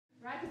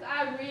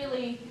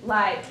really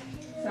like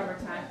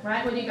summertime,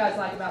 right? What do you guys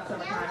like about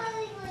summertime?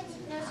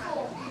 No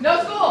school.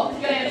 No school.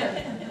 Good answer.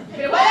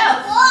 Okay, what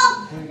else?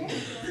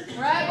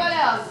 Right, what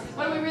else?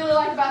 What do we really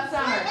like about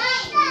summer?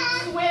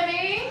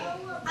 Swimming.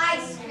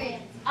 Ice cream.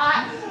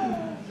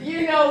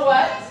 You know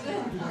what?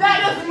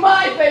 That is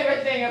my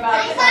favorite thing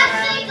about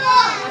summer.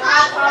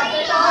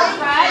 Popsicles,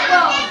 right?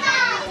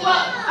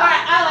 Well, all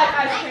right, I like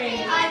ice cream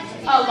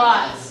a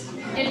lot.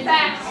 In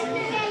fact,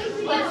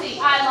 let's see,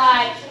 I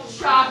like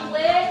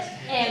chocolate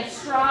and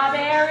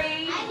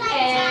strawberry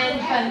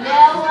and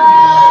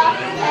vanilla.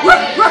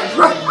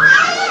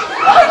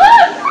 Oh,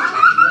 look!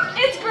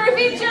 It's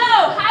Groovy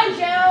Joe. Hi,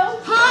 Joe.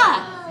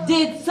 Hi.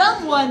 Did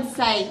someone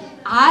say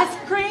ice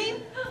cream?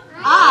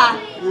 I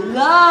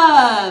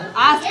love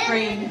ice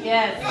cream.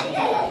 Yes,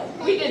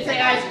 we did say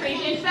ice cream.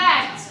 In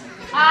fact,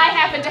 I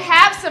happen to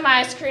have some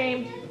ice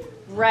cream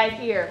right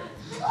here.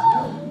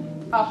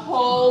 A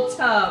whole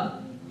tub.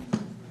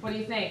 What do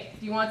you think?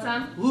 Do you want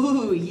some?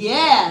 Ooh,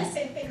 yes.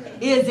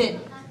 Is it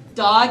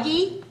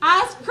doggy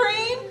ice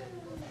cream?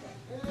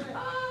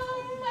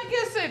 I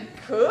guess it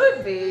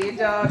could be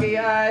doggy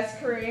ice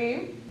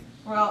cream.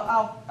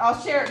 Well, I'll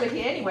share it with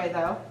you anyway,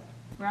 though.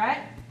 Right?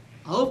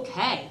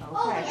 Okay.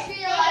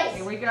 Okay.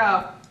 Here we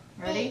go.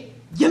 Ready?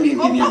 Yum, yum,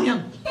 yum, yum,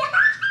 yum.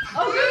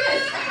 Oh,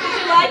 goodness. Did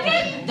you like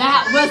it?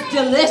 That was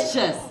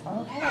delicious.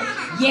 Okay.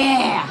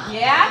 Yeah.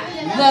 Yeah?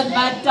 Love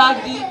my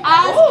doggy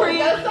ice Ooh, cream.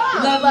 that's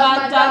awesome. Love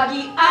my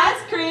doggy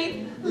ice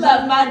cream.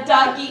 Love my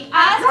doggy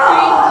ice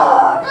cream.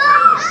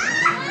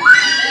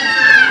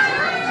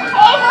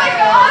 Oh my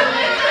God,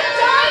 it's a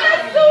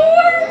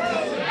dinosaur!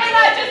 And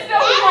I just know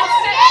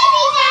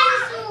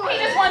he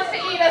just wants to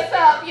eat us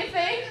up, you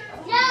think?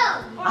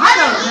 I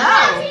don't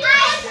know.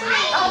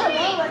 Oh,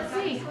 let's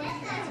see.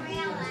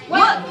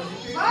 What?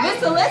 Miss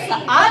Alyssa,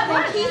 I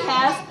think he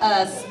has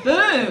a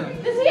spoon.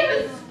 Does he have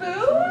a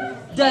spoon?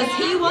 Does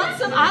he want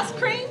some ice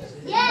cream?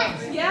 Yeah?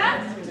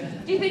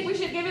 Do you think we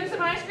should give him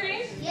some ice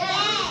cream?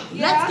 Yeah?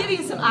 Let's give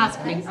him some ice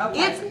cream. Okay.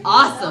 It's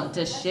awesome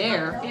to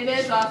share. It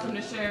is awesome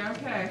to share,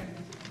 okay.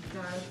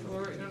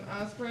 Dinosaur in an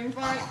ice cream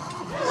fight.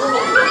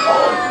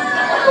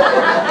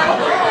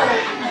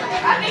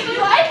 I think he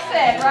likes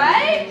it,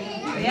 right?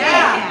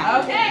 Yeah.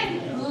 Okay.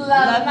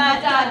 Love my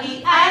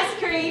doggy ice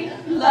cream.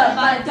 Love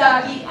my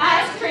doggy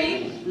ice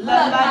cream.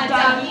 Love my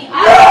doggy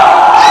ice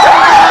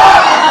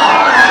cream.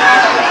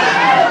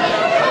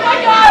 Oh my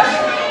gosh!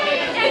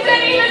 It's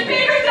an even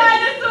bigger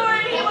dinosaur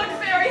and he looks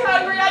very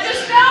hungry. I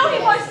just know he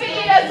wants to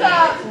eat us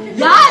up.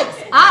 Yikes!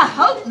 I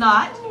hope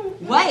not.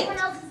 Wait,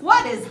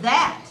 what is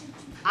that?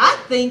 I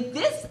think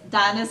this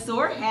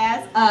dinosaur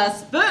has a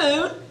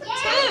spoon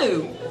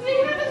too. Does he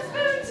have a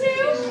spoon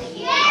too?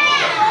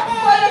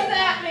 Yeah! What does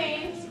that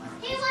mean?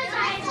 He wants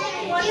ice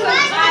cream. Wants He some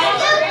wants ice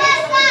to soup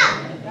us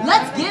up.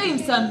 Let's give him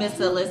some, Miss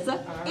Alyssa.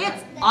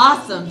 It's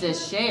awesome to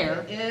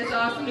share. It is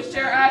awesome to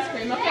share ice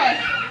cream. Okay.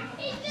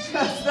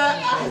 Just the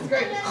ice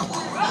cream.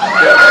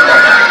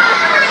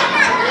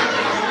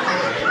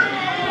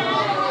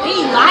 He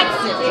likes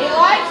He it.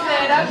 likes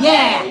it. Okay.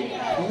 Yeah.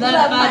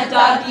 Love my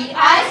doggy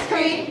ice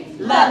cream.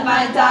 Love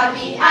my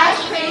doggy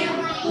ice cream.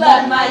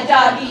 Love my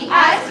doggy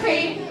ice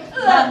cream.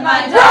 Love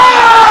my doggy.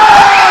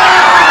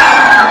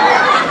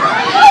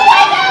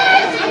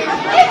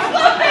 It's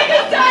the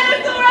biggest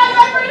dinosaur I've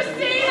ever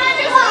seen. I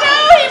just know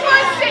he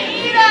wants to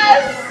eat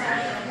us.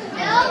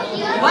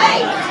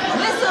 Wait,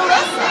 Miss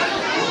Alyssa.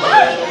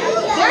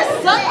 There's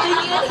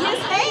something in his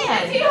Is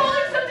hand. he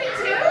holding something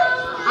too?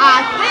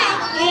 I think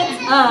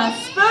it's a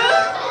spoon.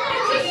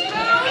 It's a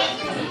spoon.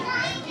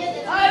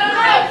 I don't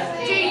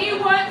know. Do you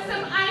want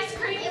some ice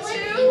cream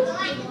too?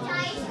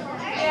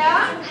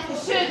 Yeah?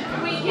 Should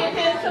we give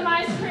him some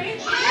ice cream?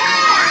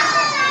 Yeah.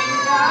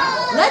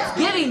 Let's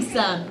give him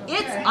some.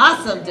 It's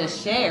awesome to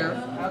share.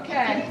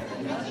 Okay.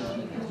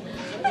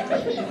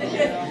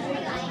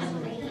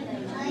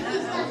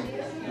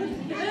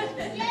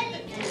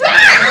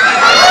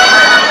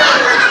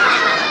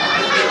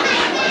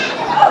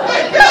 Oh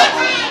my God!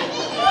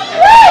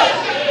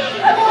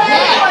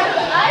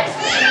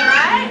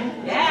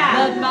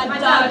 Love my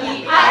doggy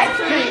ice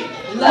cream.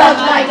 Love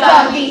my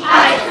doggy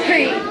ice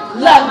cream.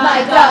 Love my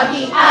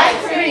doggy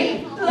ice cream.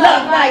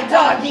 Love my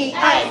doggy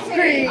ice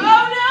cream.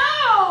 Oh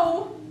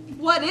no!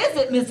 What is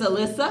it, Miss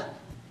Alyssa?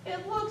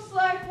 It looks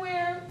like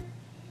we're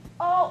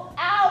all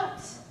out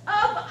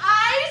of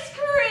ice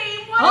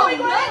cream. What are we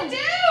going to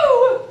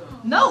do?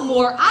 No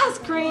more ice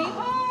cream.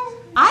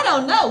 I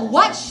don't know.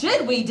 What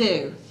should we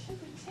do?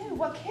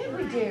 What can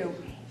we do?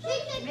 We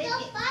could go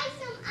buy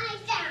some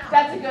ice cream.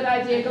 That's a good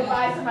idea. Go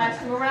buy some ice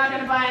cream. We're not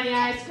going to buy any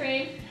ice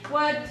cream.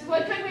 What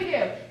could we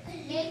do?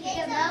 You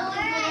could go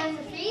put it in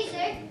the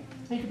freezer.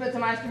 You could put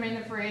some ice cream in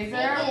the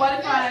freezer. What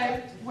if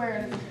I wear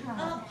it? No. I'm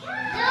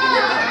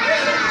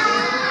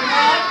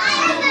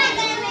not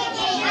gonna make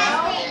any ice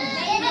cream.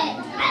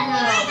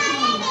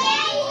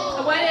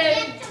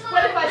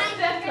 What if I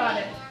stepped on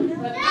it? No.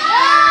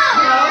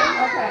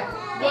 Okay.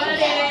 What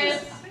if?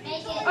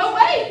 Oh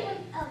wait.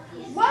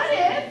 What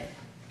if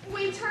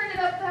we turn it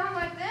up down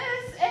like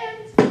this and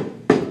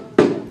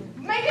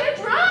make it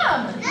a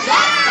drum?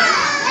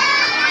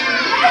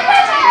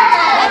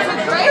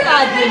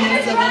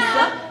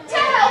 awesome. To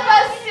help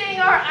us sing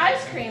our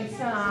ice cream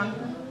song.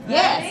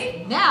 Yes,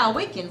 Ready? now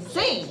we can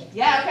sing.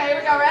 Yeah, okay, here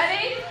we go.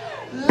 Ready?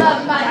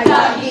 Love my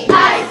doggy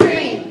ice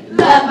cream.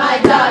 Love my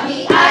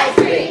doggy ice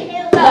cream.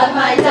 Love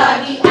my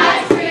doggy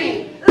ice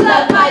cream.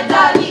 Love my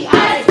doggy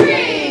ice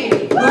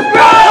cream.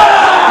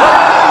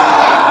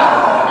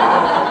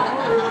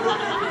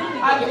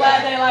 I'm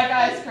glad they like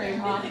ice cream,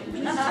 huh?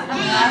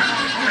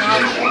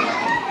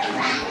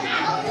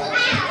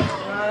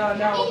 I don't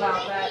know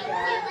about that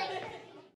guy.